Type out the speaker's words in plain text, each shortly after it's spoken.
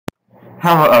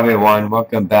Hello everyone,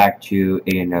 welcome back to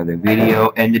another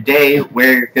video, and today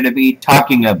we're going to be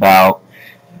talking about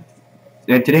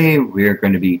the timeline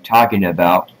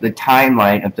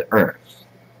of the Earth.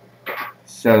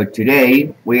 So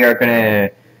today we are going to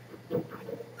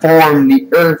form the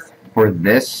Earth for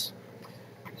this.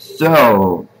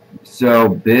 So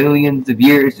billions of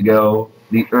years ago,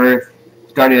 the Earth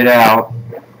started out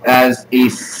as a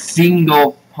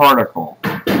single particle.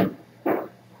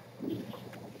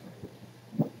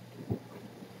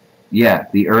 Yeah,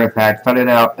 the Earth had started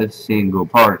out as a single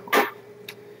particle.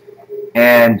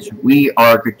 And we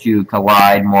are going to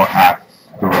collide more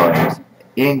asteroids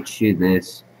into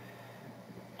this,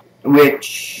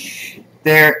 which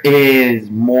there is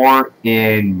more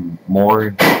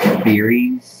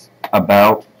theories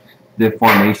about the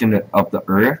formation of the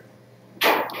Earth.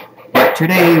 But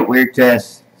today we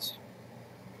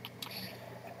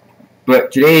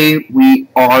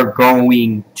are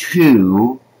going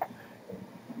to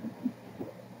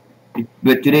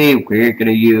But today we're going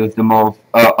to use the most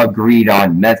agreed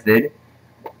on method,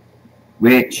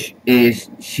 which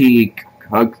is the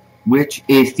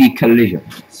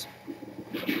collisions,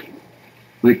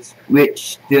 which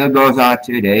still goes on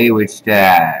today, which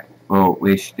goes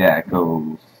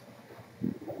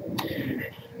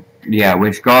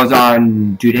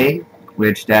on today,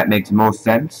 which that makes most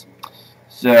sense.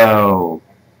 So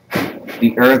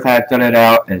the Earth had started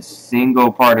out as a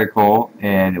single particle,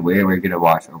 and the way we're going to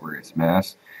watch over its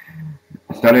mass.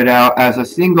 It started out as a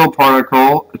single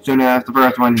particle. As soon as the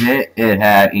first one hit, it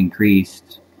had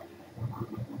increased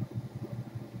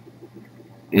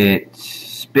its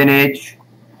spinach.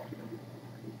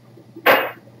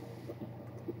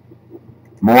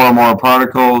 More and more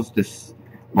particles,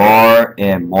 more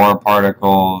and more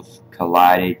particles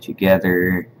collided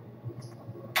together.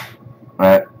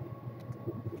 But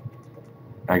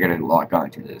I gotta log on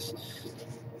to this.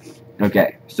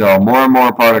 Okay, so more and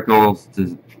more particles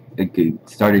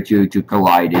started to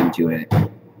collide into it.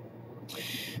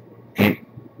 And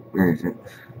where is it?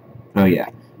 Oh yeah.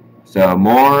 So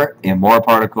more and more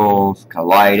particles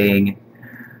colliding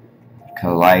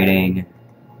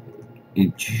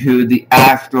into the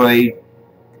asteroid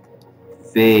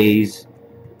phase.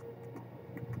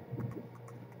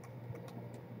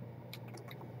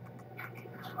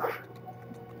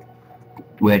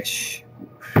 Which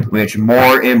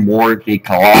more and more they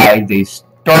collide, they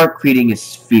start creating a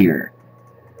sphere.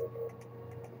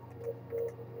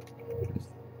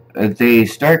 They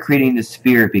start creating the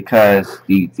sphere because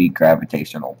the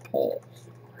gravitational pull.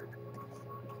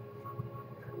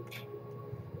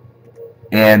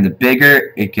 And the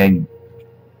bigger it can...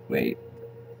 Wait.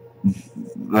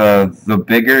 The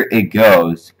bigger it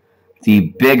goes,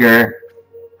 the bigger...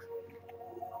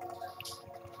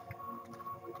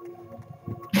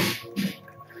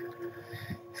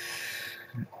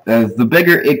 the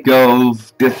bigger it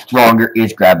goes, the stronger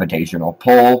its gravitational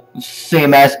pull,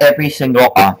 same as every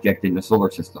single object in the solar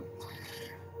system,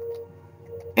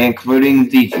 including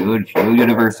the huge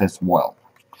universe as well.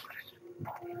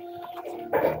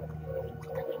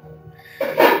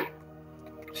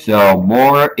 So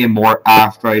more and more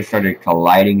asteroids started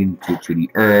colliding into the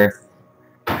Earth,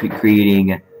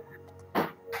 creating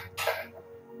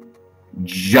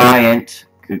giant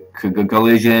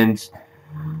collisions.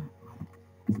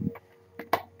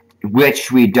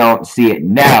 Which we don't see it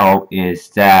now is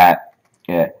that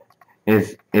the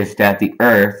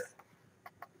Earth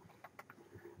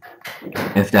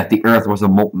was a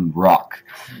molten rock,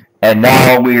 and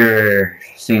now we're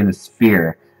seeing the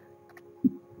sphere.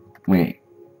 Wait,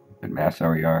 what mass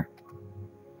are we are?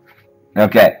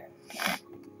 Okay,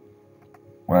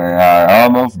 we're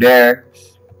almost there.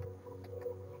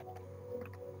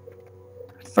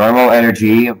 Thermal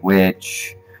energy,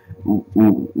 which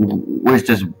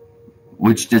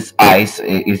this ice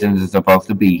isn't supposed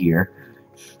to be here.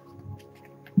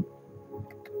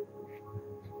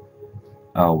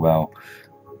 Oh well.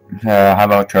 How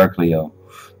about Charcleo?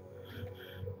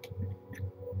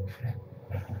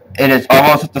 It is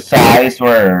almost at the size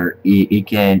where it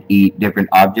can eat different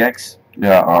objects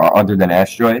other than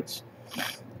asteroids.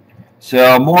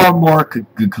 So more and more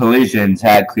collisions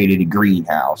had created a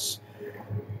greenhouse.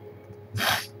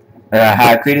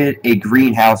 Had created a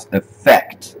greenhouse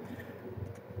effect,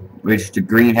 which the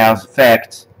greenhouse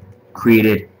effect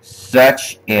created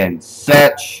such and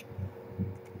such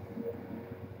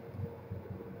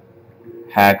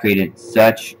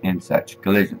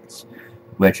collisions,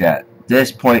 which at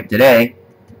this point today,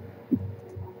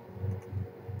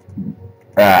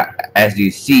 as you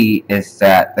see, is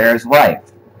that there's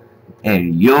life,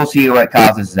 and you'll see what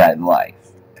causes that life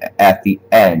at the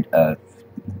end of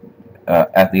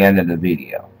at the end of the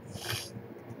video.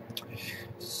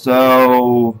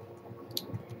 So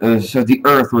the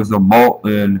Earth was a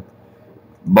molten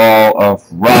ball of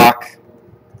rock.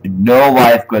 No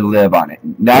life could live on it,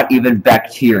 not even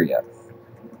bacteria.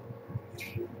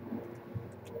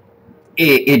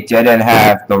 It didn't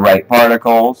have the right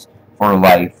particles for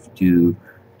life to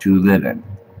live in.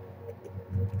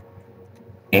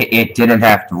 It didn't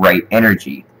have the right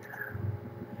energy.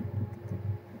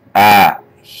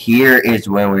 Here is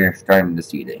when we're starting to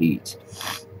see the heat.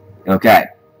 Okay.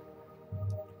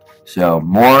 So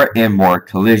more and more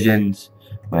collisions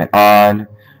went on,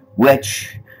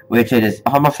 which it is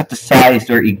almost at the size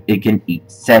where it can eat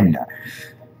Sedna.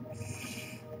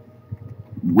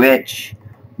 Which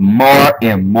more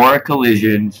and more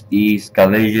collisions, these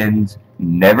collisions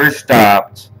never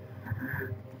stopped.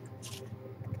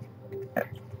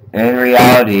 In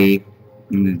reality,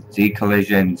 the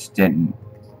collisions didn't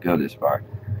go this far.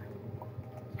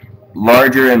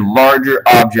 Larger and larger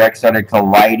objects started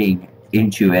colliding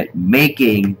into it,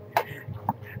 making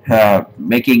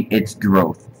its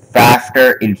growth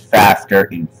faster and faster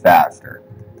and faster.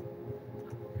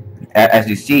 As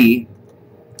you see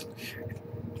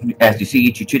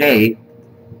today,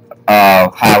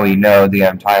 how we know the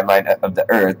timeline of the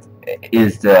Earth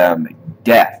is the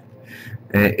death.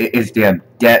 Is the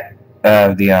death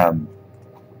of the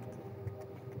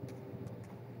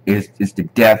is the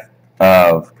death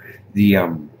of the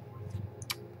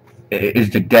is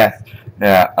the death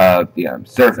of the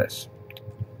surface.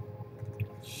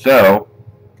 So,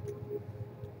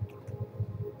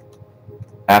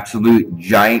 absolute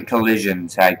giant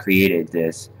collisions had created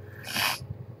this,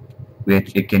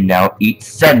 which it can now eat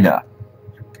Sedna.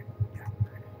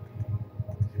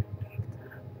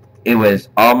 It was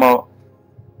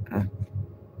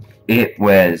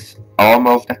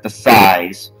almost at the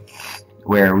size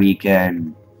where we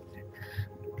can.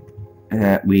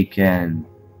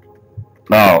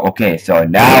 Oh, okay. So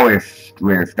now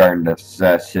we're starting to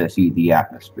see the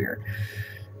atmosphere.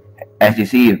 As you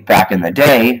see, back in the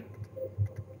day,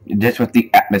 this is what the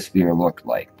atmosphere looked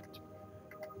like.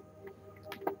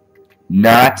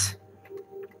 Not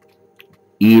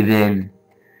even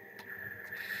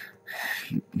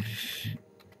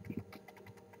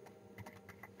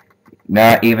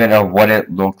of what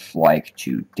it looks like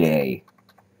today.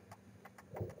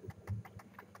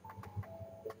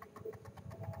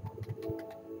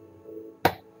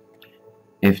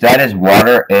 If that is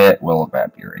water, it will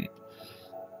evaporate.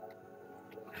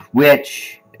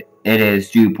 Which, it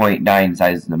is 2.9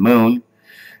 size of the moon.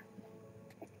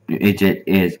 It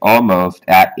is almost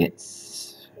at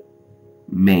its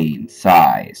main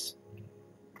size.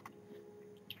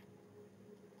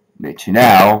 Which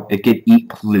now, it could eat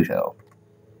Pluto.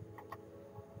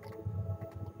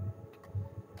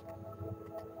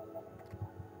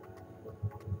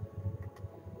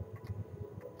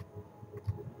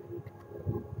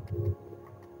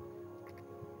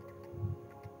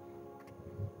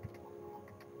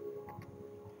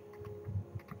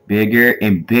 Bigger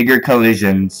and bigger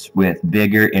collisions with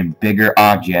bigger and bigger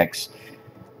objects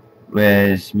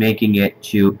was making it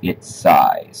to its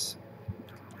size.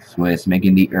 Was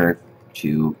making the Earth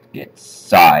to its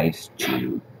size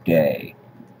today.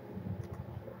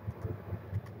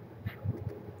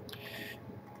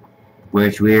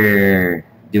 Which we're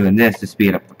doing this to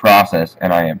speed up the process,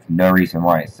 and I have no reason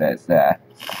why it says that.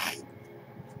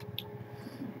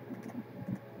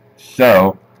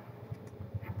 So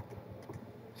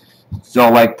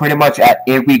like pretty much at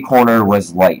every corner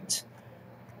was light.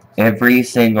 Every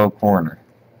single corner.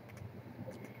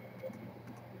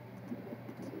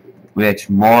 Which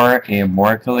more and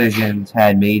more collisions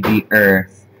had made the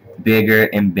Earth bigger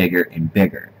and bigger and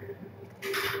bigger.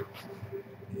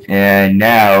 And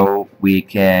now we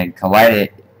can collide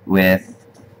it with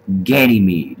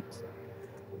Ganymede,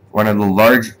 one of the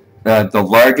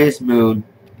largest moon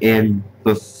in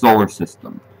the solar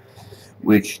system,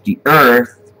 which the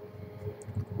Earth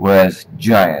was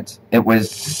giant. It was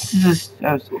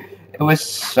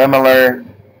similar.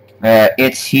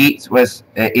 Its heat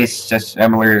it's just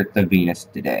similar to Venus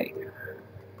today.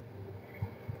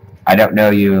 I don't know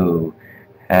you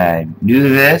knew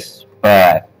this,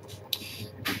 but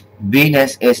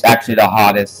Venus is actually the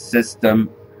hottest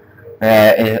system.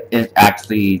 It is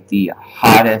actually the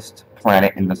hottest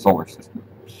planet in the solar system.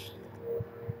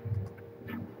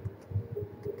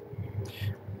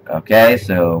 Okay,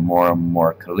 so more and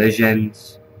more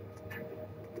collisions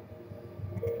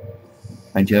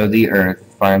until the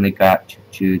Earth finally got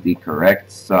to the correct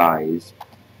size.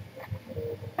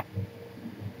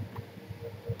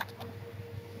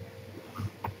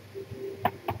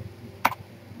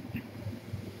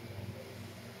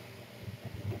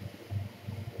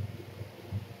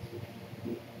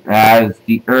 as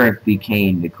the Earth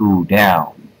began to cool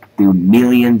down through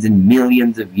millions and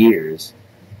millions of years.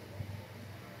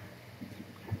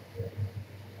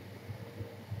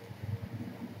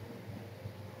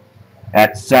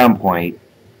 At some point,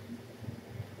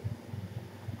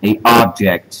 a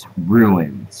object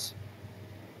ruins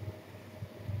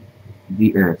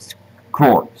the Earth's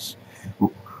course,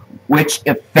 which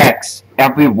affects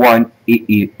everyone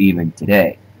even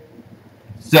today.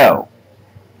 So,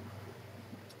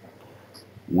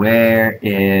 where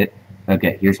is...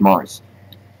 Okay, here's Mars.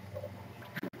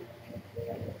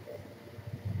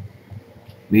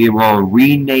 We will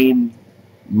rename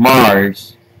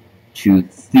Mars to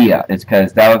Thea. It's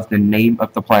because that was the name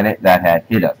of the planet that had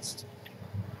hit us.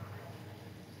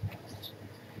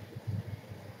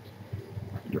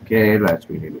 Okay, let's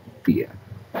rename it Thea.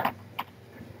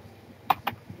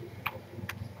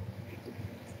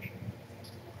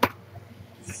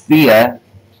 Thea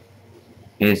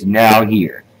is now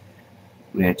here,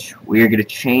 which we're going to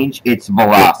change its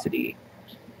velocity.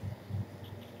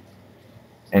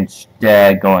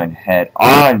 Instead, going head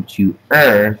on to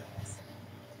Earth.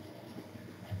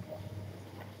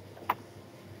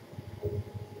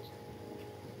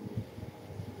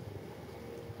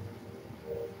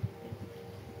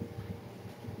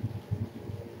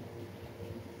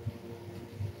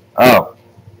 Oh.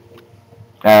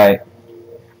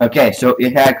 Okay, so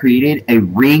it had created a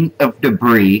ring of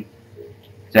debris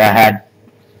that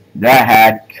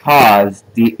had caused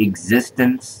the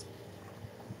existence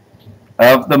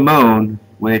of the moon,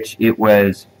 which it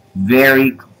was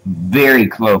very, very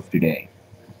close today.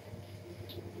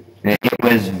 It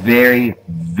was very,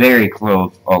 very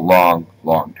close a long,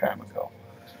 long time ago.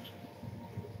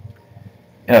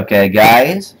 Okay,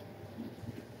 guys.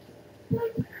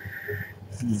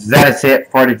 That's it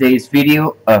for today's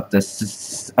video of the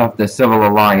Civil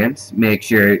Alliance. Make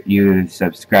sure you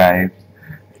subscribe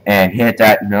and hit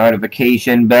that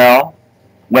notification bell.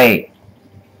 Wait.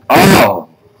 Oh!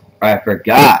 I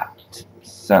forgot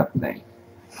something.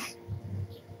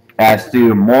 As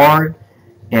through more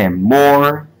and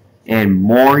more and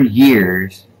more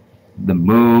years, the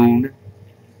moon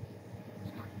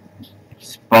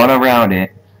spun around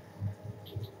it,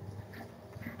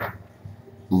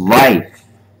 life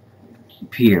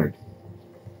appeared.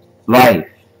 Life,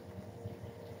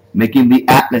 making the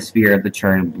atmosphere of the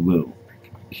turn blue.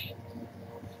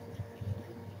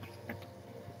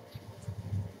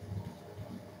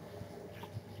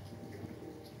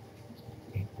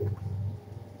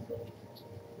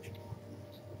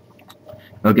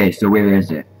 Okay, so where is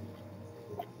it?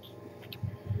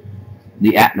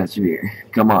 The atmosphere.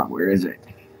 Come on, where is it?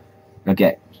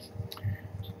 Okay.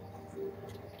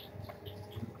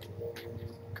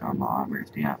 Come on,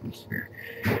 where's the atmosphere?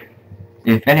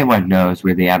 If anyone knows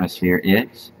where the atmosphere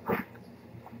is,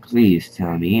 please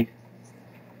tell me.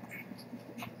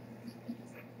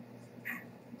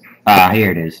 Ah, here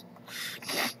it is.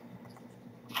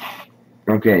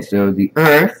 Okay, so the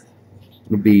Earth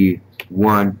would be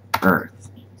one Earth.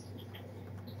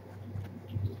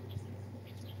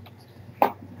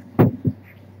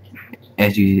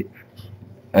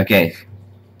 Okay,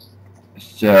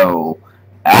 so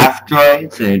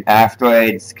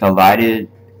asteroids collided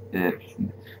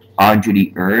onto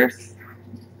the Earth,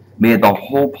 made the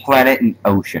whole planet an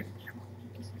ocean.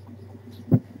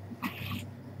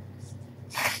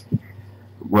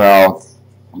 Well,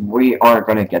 we aren't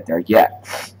going to get there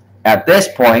yet. At this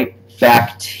point,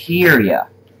 bacteria.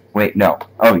 Wait, no.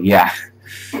 Oh, yeah.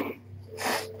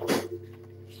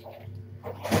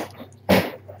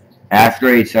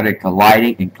 Asteroids started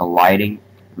colliding and colliding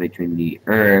between the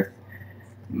Earth,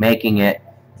 making it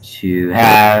to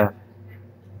have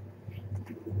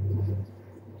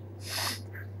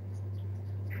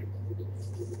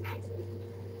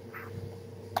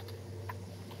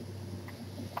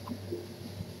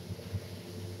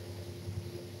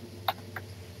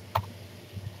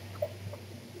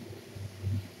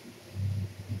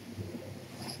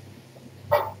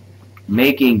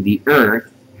making the Earth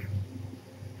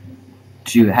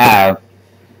to have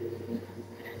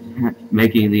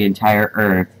making the entire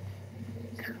Earth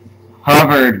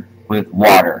covered with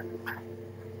water.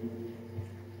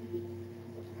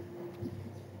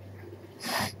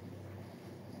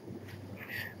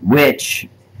 Which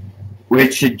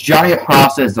a giant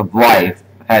process of life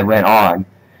had went on,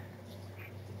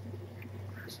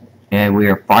 and we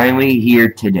are finally here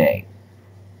today,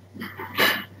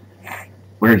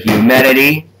 where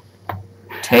humanity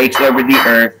takes over the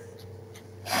Earth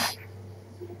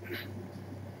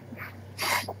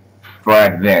for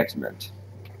advancement.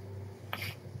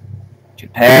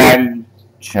 Japan,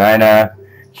 China,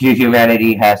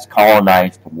 humanity has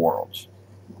colonized the world.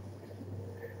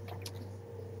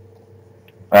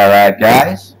 Alright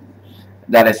guys,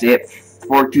 that is it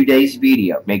for today's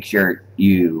video. Make sure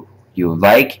you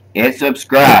like and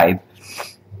subscribe,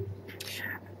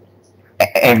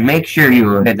 and make sure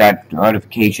you hit that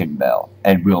notification bell,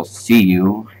 and we'll see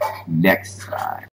you next time.